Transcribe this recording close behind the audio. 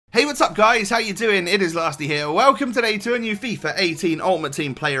Hey, what's up guys? How you doing? It is Lasty here. Welcome today to a new FIFA 18 Ultimate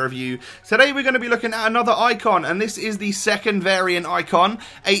Team player review. Today we're going to be looking at another icon, and this is the second variant icon,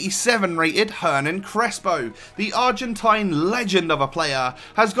 87 rated Hernan Crespo. The Argentine legend of a player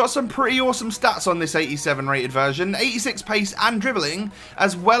has got some pretty awesome stats on this 87 rated version, 86 pace and dribbling,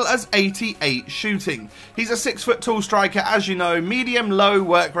 as well as 88 shooting. He's a 6-foot tall striker, as you know, medium-low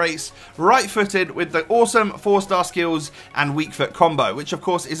work rates, right-footed with the awesome 4-star skills and weak foot combo, which of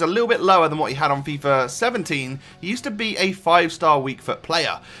course is a little bit lower than what he had on FIFA 17. He used to be a 5-star weak foot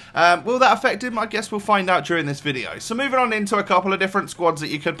player. Will that affect him? I guess we'll find out during this video. So moving on into a couple of different squads that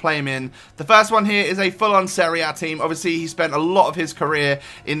you could play him in. The first one here is a full-on Serie A team. Obviously he spent a lot of his career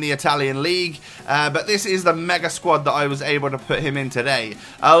in the Italian league, but this is the mega squad that I was able to put him in today,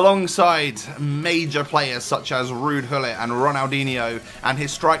 alongside major players such as Ruud Gullit and Ronaldinho, and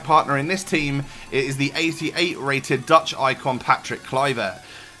his strike partner in this team is the 88 rated Dutch icon Patrick Kluivert.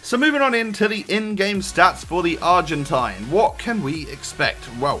 So moving on into the in-game stats for the Argentine, what can we expect?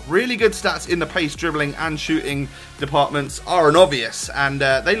 Well, really good stats in the pace, dribbling and shooting departments are an obvious, and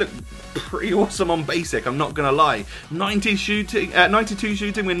they look pretty awesome on basic, I'm not gonna lie. 92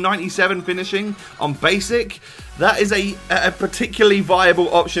 shooting with 97 finishing on basic. That is a particularly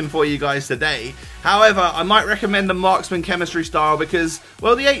viable option for you guys today. However, I might recommend the marksman chemistry style because,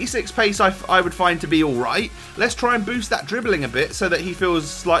 well, the 86 pace I would find to be alright. Let's try and boost that dribbling a bit so that he feels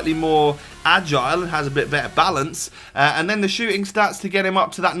slightly more agile and has a bit better balance. And then the shooting stats to get him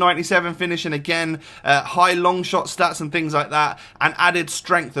up to that 97 finish, and again, high long shot stats and things like that, and added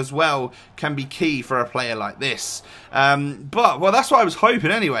strength as well can be key for a player like this. But, well, that's what I was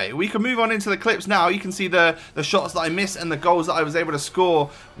hoping anyway. We can move on into the clips now. You can see the shots that I missed and the goals that I was able to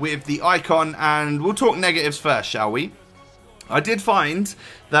score with the icon, and we'll talk negatives first, shall we? I did find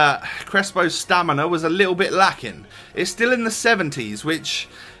that Crespo's stamina was a little bit lacking. It's still in the 70s, which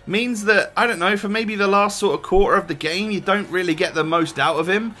means that, I don't know, for maybe the last sort of quarter of the game, you don't really get the most out of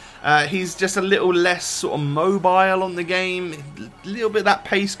him. He's just a little less sort of mobile on the game. A little bit that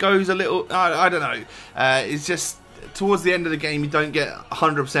pace goes a little, I don't know. It's just, towards the end of the game, you don't get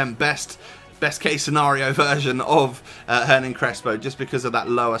 100% best case scenario version of Hernan Crespo just because of that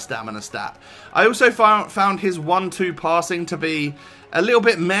lower stamina stat. I also found his 1-2 passing to be a little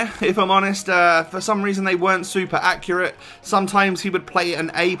bit meh, if I'm honest. For some reason they weren't super accurate. Sometimes he would play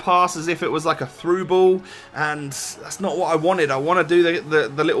an A pass as if it was like a through ball, and that's not what I wanted. I want to do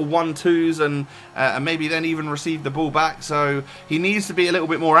the little 1-2s and maybe then even receive the ball back. So he needs to be a little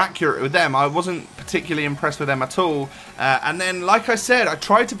bit more accurate with them. I wasn't particularly impressed with them at all. And then, like I said, I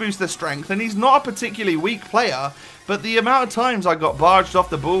tried to boost the strength, and he's not a particularly weak player, but the amount of times I got barged off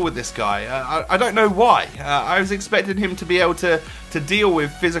the ball with this guy, I don't know why. I was expecting him to be able to deal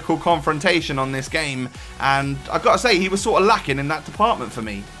with physical confrontation on this game, and I've got to say, he was sort of lacking in that department for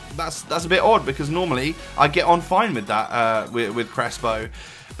me. That's a bit odd, because normally I get on fine with that with Crespo.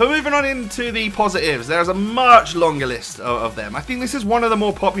 But moving on into the positives, there's a much longer list of them. I think this is one of the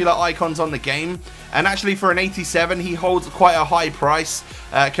more popular icons on the game, and actually for an 87 he holds quite a high price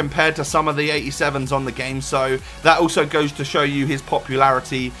compared to some of the 87s on the game, so that also goes to show you his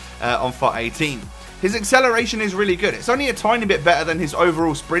popularity on FUT 18. His acceleration is really good. It's only a tiny bit better than his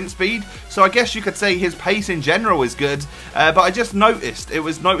overall sprint speed, so I guess you could say his pace in general is good, but I just noticed, it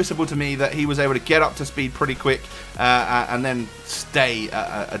was noticeable to me that he was able to get up to speed pretty quick and then stay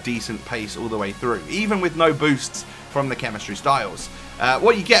at a decent pace all the way through, even with no boosts from the chemistry styles.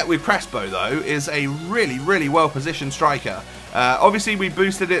 What you get with Crespo, though, is a really well positioned striker. Obviously we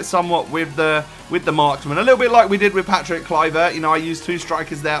boosted it somewhat with the marksman, a little bit like we did with Patrick Kluivert. You know, I used 2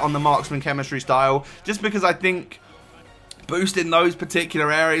 strikers there on the marksman chemistry style, just because I think boosting those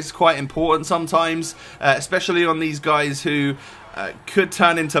particular areas is quite important sometimes, especially on these guys who could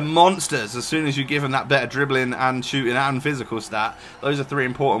turn into monsters as soon as you give them that better dribbling and shooting and physical stat. Those are 3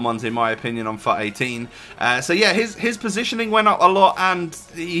 important ones in my opinion on FUT 18. So yeah, his positioning went up a lot, and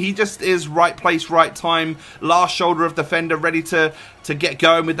he just is right place, right time, last shoulder of defender, ready to get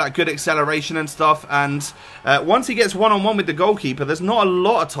going with that good acceleration and stuff. And once he gets one-on-one with the goalkeeper, there's not a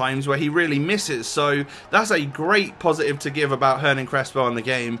lot of times where he really misses, so that's a great positive to give about Hernan Crespo on the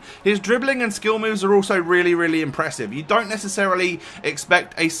game. His dribbling and skill moves are also really impressive. You don't necessarily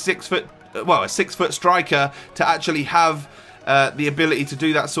expect a 6-foot striker to actually have the ability to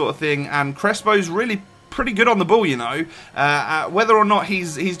do that sort of thing, and Crespo's really pretty good on the ball, you know. Whether or not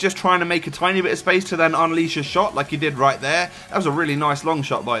he's just trying to make a tiny bit of space to then unleash a shot like he did right there. That was a really nice long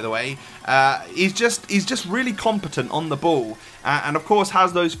shot, by the way. He's just really competent on the ball, and of course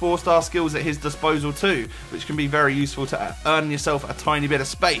has those 4-star skills at his disposal too, which can be very useful to earn yourself a tiny bit of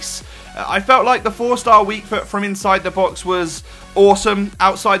space. I felt like the 4-star weak foot from inside the box was awesome.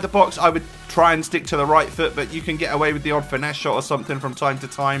 Outside the box, I would try and stick to the right foot, but you can get away with the odd finesse shot or something from time to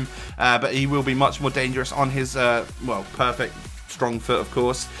time, but he will be much more dangerous on his, well, perfect strong foot, of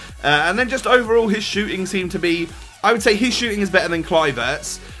course. And then just overall, his shooting seemed to be, I would say his shooting is better than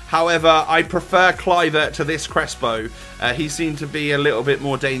Kluivert's. However, I prefer Kluivert to this Crespo. He seemed to be a little bit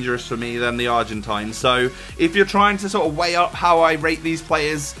more dangerous for me than the Argentine. So if you're trying to sort of weigh up how I rate these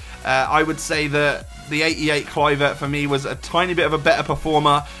players, I would say that the 88 Kluivert for me was a tiny bit of a better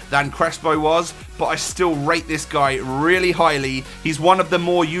performer than Crespo was, but I still rate this guy really highly. He's one of the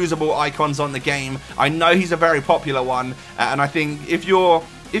more usable icons on the game. I know he's a very popular one, and I think if you're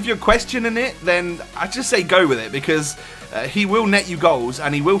questioning it, then I just say go with it, because he will net you goals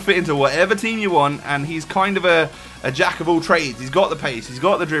and he will fit into whatever team you want, and he's kind of a jack of all trades. He's got the pace, he's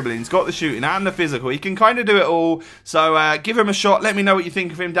got the dribbling, he's got the shooting and the physical. He can kind of do it all. So give him a shot. Let me know what you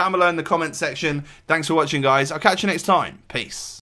think of him down below in the comment section. Thanks for watching, guys. I'll catch you next time. Peace.